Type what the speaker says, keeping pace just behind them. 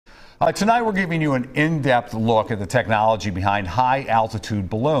Tonight we're giving you an in-depth look at the technology behind high-altitude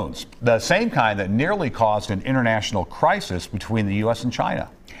balloons, the same kind that nearly caused an international crisis between the U.S. and China.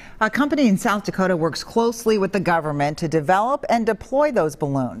 A company in South Dakota works closely with the government to develop and deploy those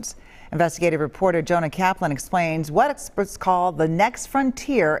balloons. Investigative reporter Jonah Kaplan explains what experts call the next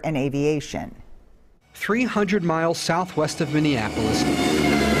frontier in aviation. 300 miles southwest of Minneapolis,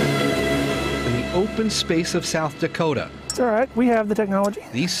 in the open space of South Dakota. It's all right, we have the technology.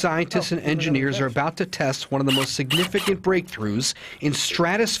 These scientists and engineers are about to test one of the most significant breakthroughs in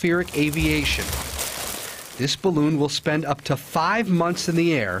stratospheric aviation. This balloon will spend up to 5 months in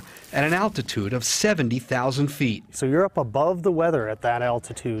the air at an altitude of 70,000 feet. So you're up above the weather at that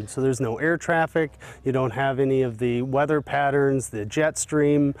altitude, so there's no air traffic, you don't have any of the weather patterns, the jet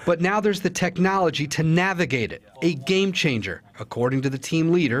stream. But now there's the technology to navigate it, a game changer, according to the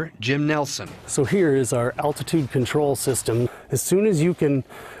team leader, Jim Nelson. So here is our altitude control system. As soon as you can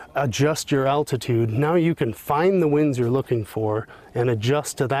adjust your altitude, now you can find the winds you're looking for and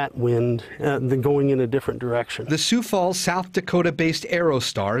adjust to that wind, then going in a different direction. The Sioux Falls, South Dakota-based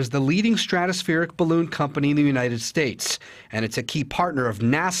Aerostar is the leading stratospheric balloon company in the United States, and it's a key partner of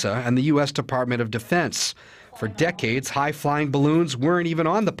NASA and the U.S. Department of Defense. For decades, high-flying balloons weren't even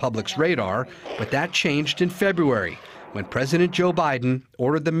on the public's radar, but that changed in February, when President Joe Biden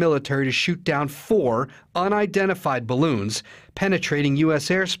ordered the military to shoot down 4 unidentified balloons penetrating U.S.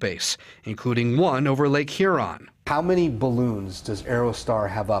 airspace, including one over Lake Huron. How many balloons does Aerostar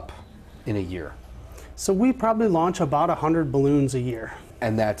have up in a year? So we probably launch about 100 balloons a year.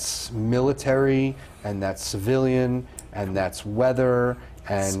 And that's military, and that's civilian, and that's weather,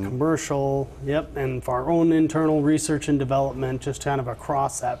 It's and commercial, yep, and for our own internal research and development, just kind of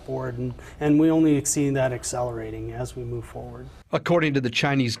across that board, and we only see that accelerating as we move forward. According to the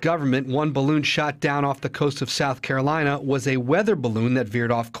Chinese government, one balloon shot down off the coast of South Carolina was a weather balloon that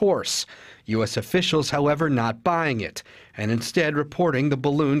veered off course. U.S. officials, however, not buying it, and instead reporting the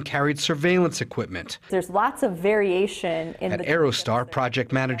balloon carried surveillance equipment. There's lots of variation in At Aerostar,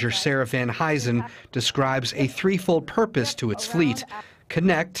 project manager Sarah Van Huysen describes a threefold purpose to its fleet: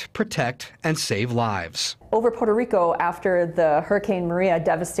 connect, protect, and save lives. Over Puerto Rico, after the Hurricane Maria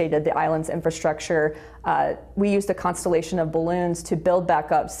devastated the island's infrastructure, we used a constellation of balloons to build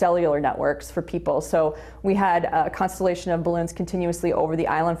back up cellular networks for people. So we had a constellation of balloons continuously over the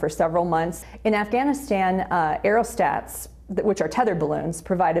island for several months. In Afghanistan, aerostats, which are tethered balloons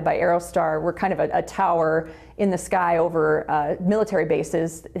provided by Aerostar, were kind of a tower in the sky over military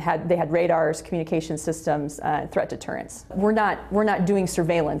bases. They had radars, communication systems, threat deterrence. We're not doing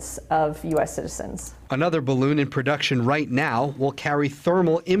surveillance of U.S. citizens. Another balloon in production right now will carry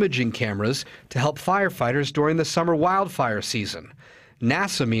thermal imaging cameras to help firefighters during the summer wildfire season.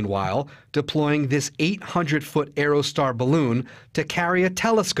 NASA, meanwhile, deploying this 800-foot Aerostar balloon to carry a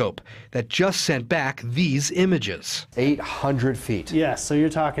telescope that just sent back these images. 800 feet. Yes, so you're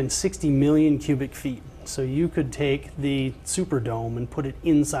talking 60 million cubic feet. So you could take the Superdome and put it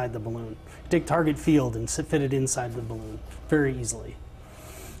inside the balloon. Take Target Field and fit it inside the balloon very easily.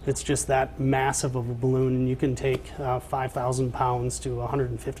 It's just that massive of a balloon, and you can take 5,000 pounds to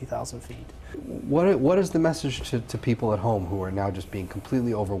 150,000 feet. What is the message to people at home who are now just being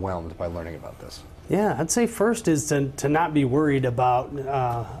completely overwhelmed by learning about this? Yeah, I'd say first is to not be worried about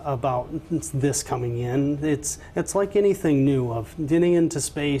this coming in. It's like anything new, of getting into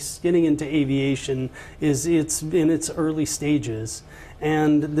space, getting into aviation. It's in its early stages,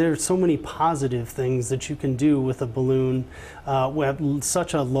 and there's so many positive things that you can do with a balloon with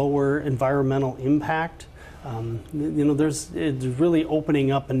such a lower environmental impact. It's really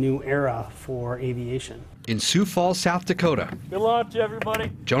opening up a new era for aviation. In Sioux Falls, South Dakota. Good luck to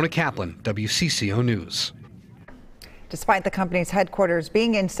everybody. Jonah Kaplan, WCCO News. Despite the company's headquarters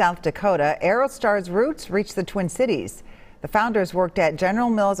being in South Dakota, Aerostar's roots reach the Twin Cities. The founders worked at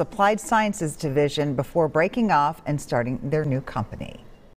General Mills' Applied Sciences division before breaking off and starting their new company.